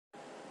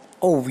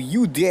Oh,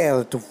 you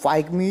dare to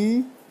fight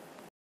me?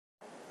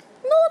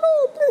 No, no,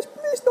 please,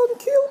 please don't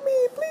kill me,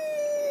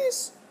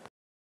 please.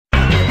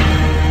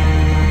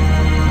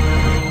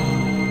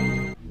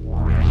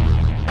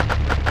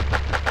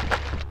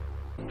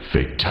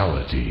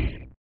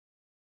 Fatality.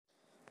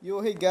 Yo,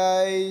 hey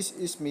guys,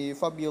 it's me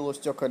Fabulous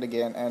Joker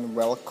again, and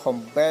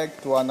welcome back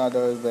to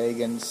another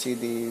Dragon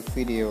City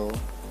video.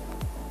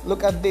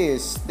 Look at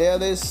this, there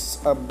is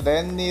a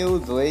brand new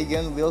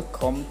dragon will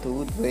come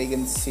to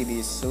Dragon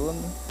City soon.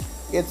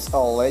 It's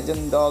a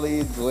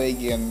legendary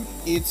dragon.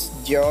 It's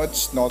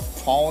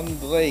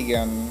GeorgeNotFound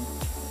Dragon.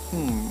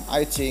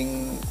 I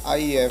think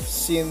I have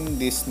seen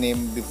this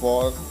name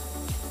before.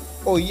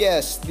 Oh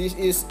yes, this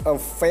is a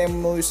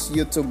famous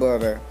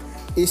YouTuber.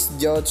 It's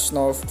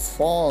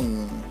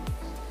GeorgeNotFound.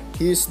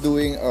 He's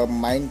doing a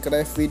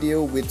Minecraft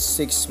video with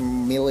 6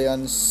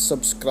 million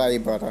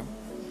subscribers.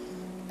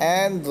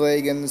 And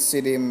Dragon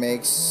City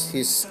makes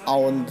his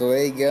own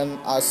dragon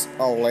as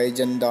a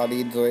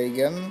legendary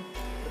dragon.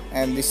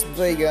 And this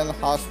dragon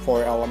has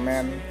 4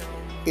 elements.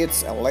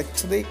 It's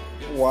electric,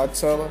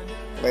 water,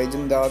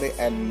 legendary,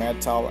 and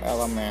metal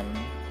element.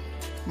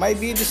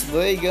 Maybe this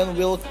dragon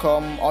will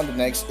come on the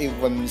next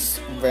event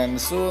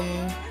soon.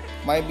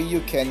 Maybe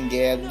you can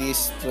get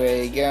this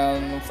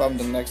dragon from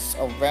the next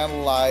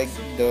event, like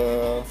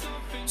the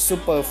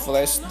Super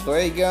Flash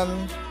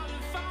Dragon.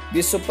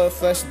 This Super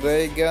Flash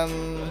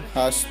Dragon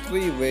has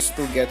 3 ways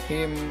to get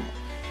him.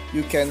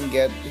 You can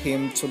get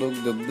him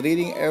through the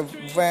breeding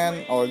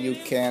event, or you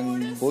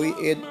can buy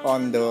it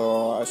on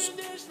the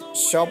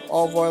shop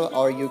over,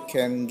 or you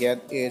can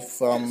get it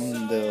from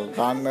the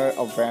runner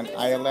event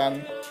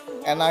island.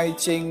 And I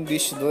think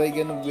this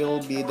dragon will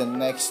be the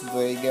next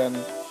dragon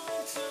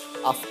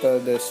after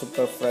the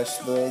Super Flash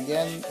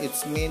Dragon. It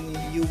means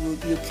you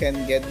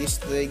can get this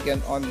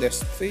dragon on the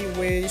 3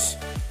 ways,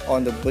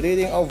 on the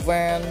breeding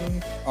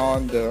event,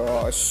 on the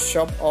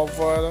shop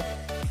over,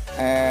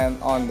 and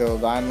on the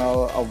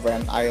runner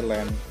event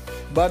island.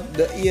 But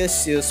the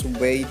easiest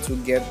way to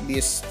get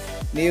this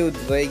new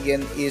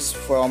dragon is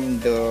from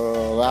the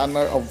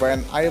runner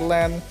event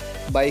island,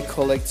 by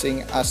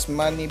collecting as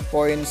many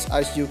points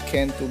as you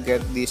can to get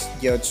this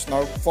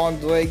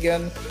GeorgeNotFound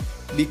Dragon.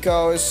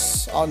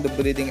 Because on the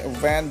breeding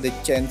event the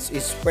chance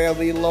is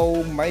very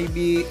low,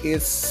 maybe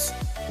it's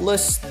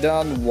less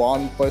than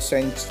 1%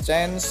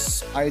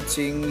 chance. I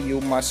think you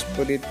must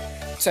breed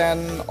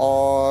 10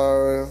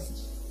 or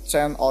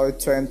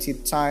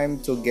 20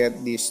 times to get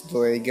this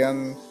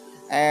dragon.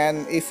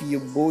 And if you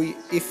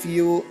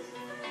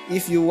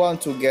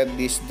want to get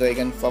this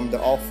dragon from the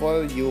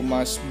offer, you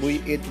must buy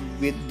it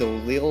with the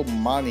real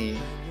money.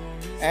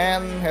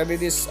 And here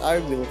it is, I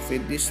will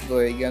feed this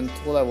dragon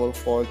to level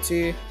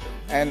 40,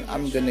 and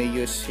I'm gonna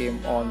use him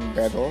on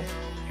battle.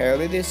 Here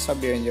it is,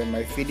 hope you enjoy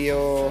my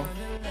video.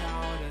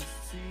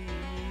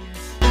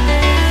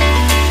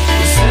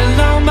 Set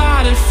down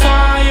by the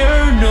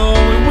fire,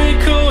 knowing we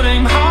could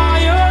aim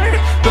higher,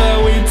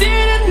 but we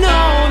didn't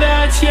know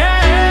that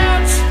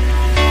yet.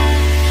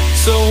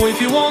 So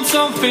if you want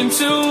something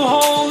to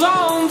hold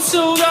on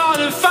to,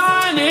 gotta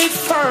find it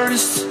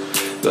first.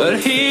 But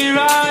here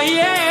I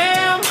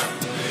am,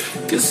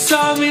 'cause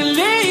I've been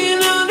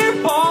laying under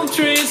palm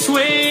trees,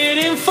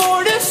 waiting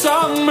for the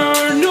summer,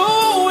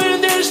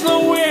 knowing there's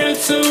nowhere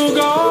to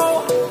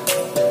go.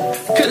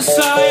 'Cause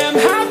I am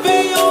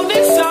happy on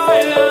this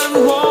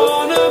island,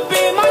 wanna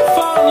be my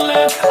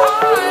farmland.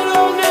 I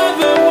don't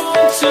ever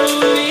want to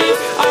leave,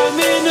 I'm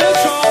in a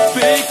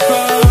tropic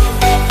club.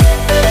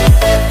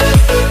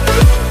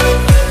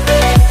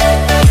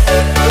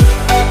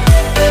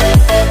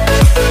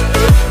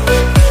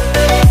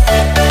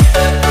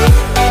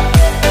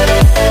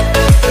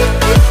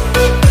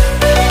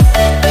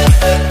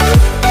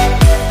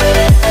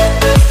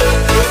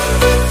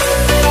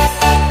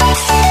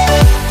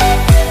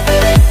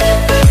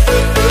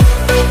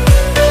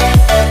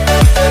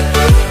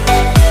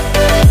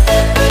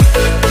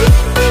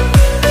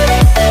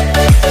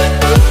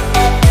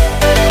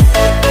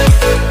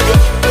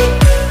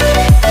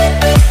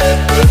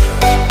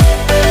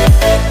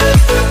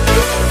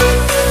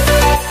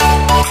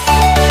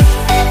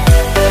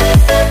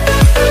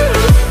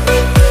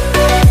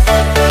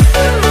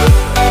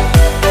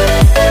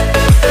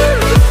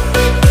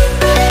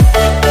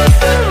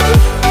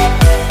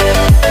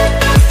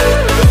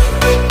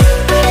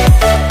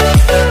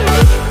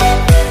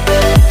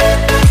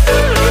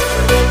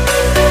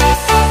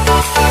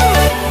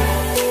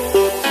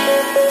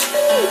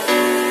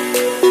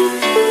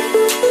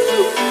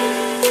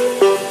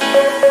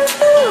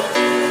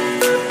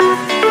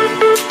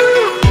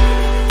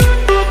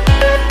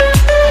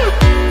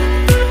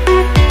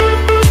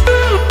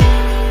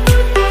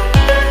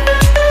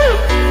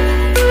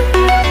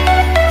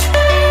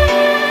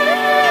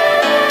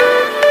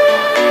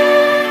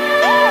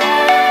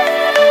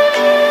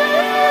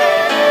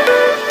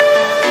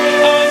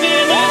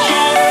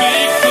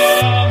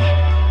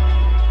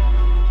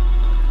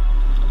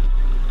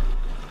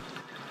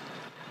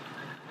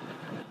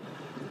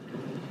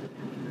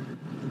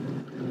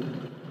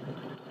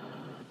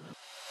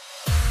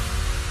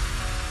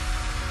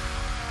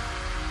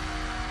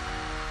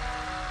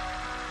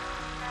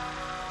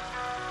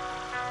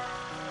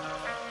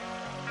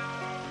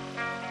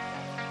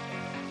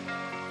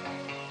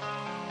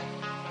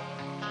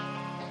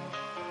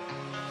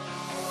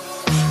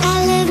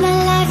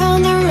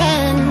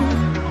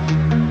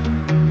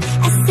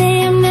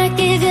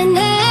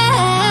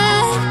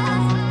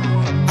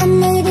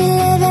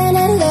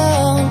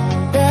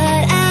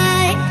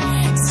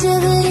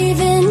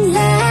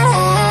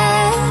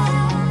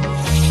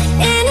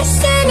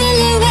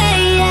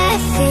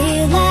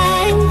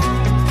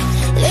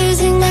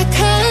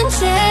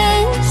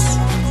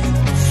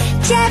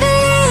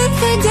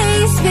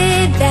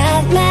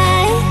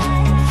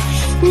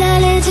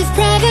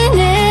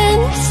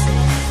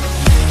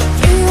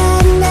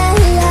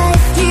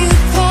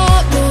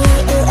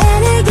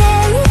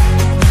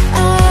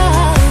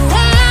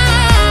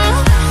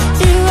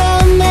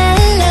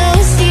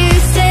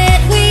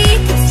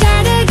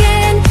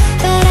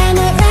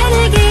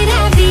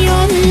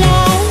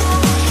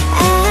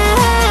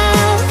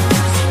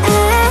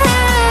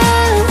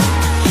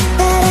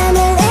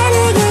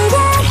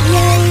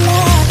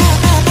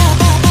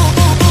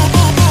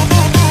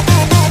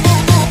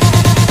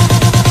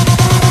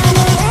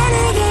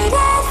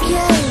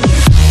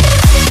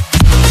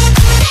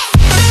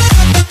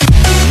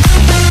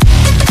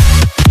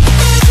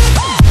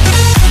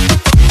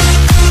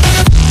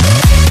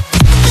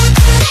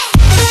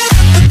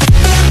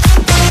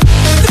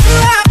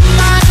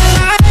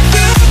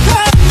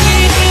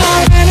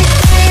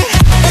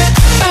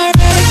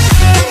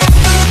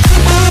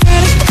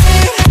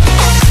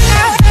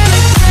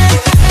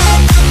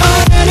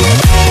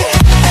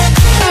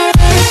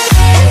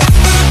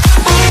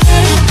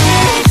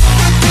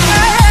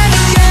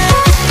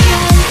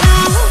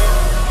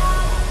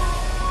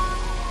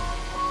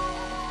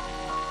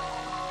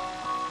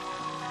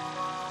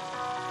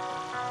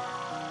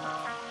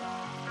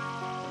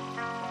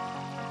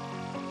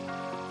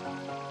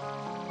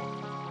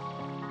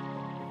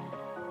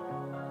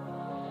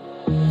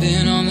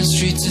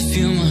 streets a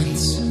few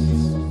months.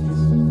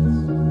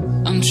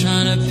 I'm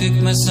trying to pick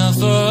myself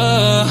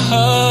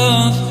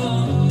up.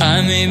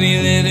 I may be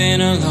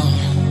living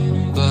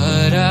alone,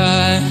 but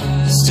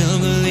I still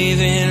believe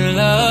in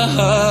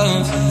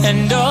love.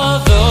 And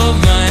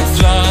although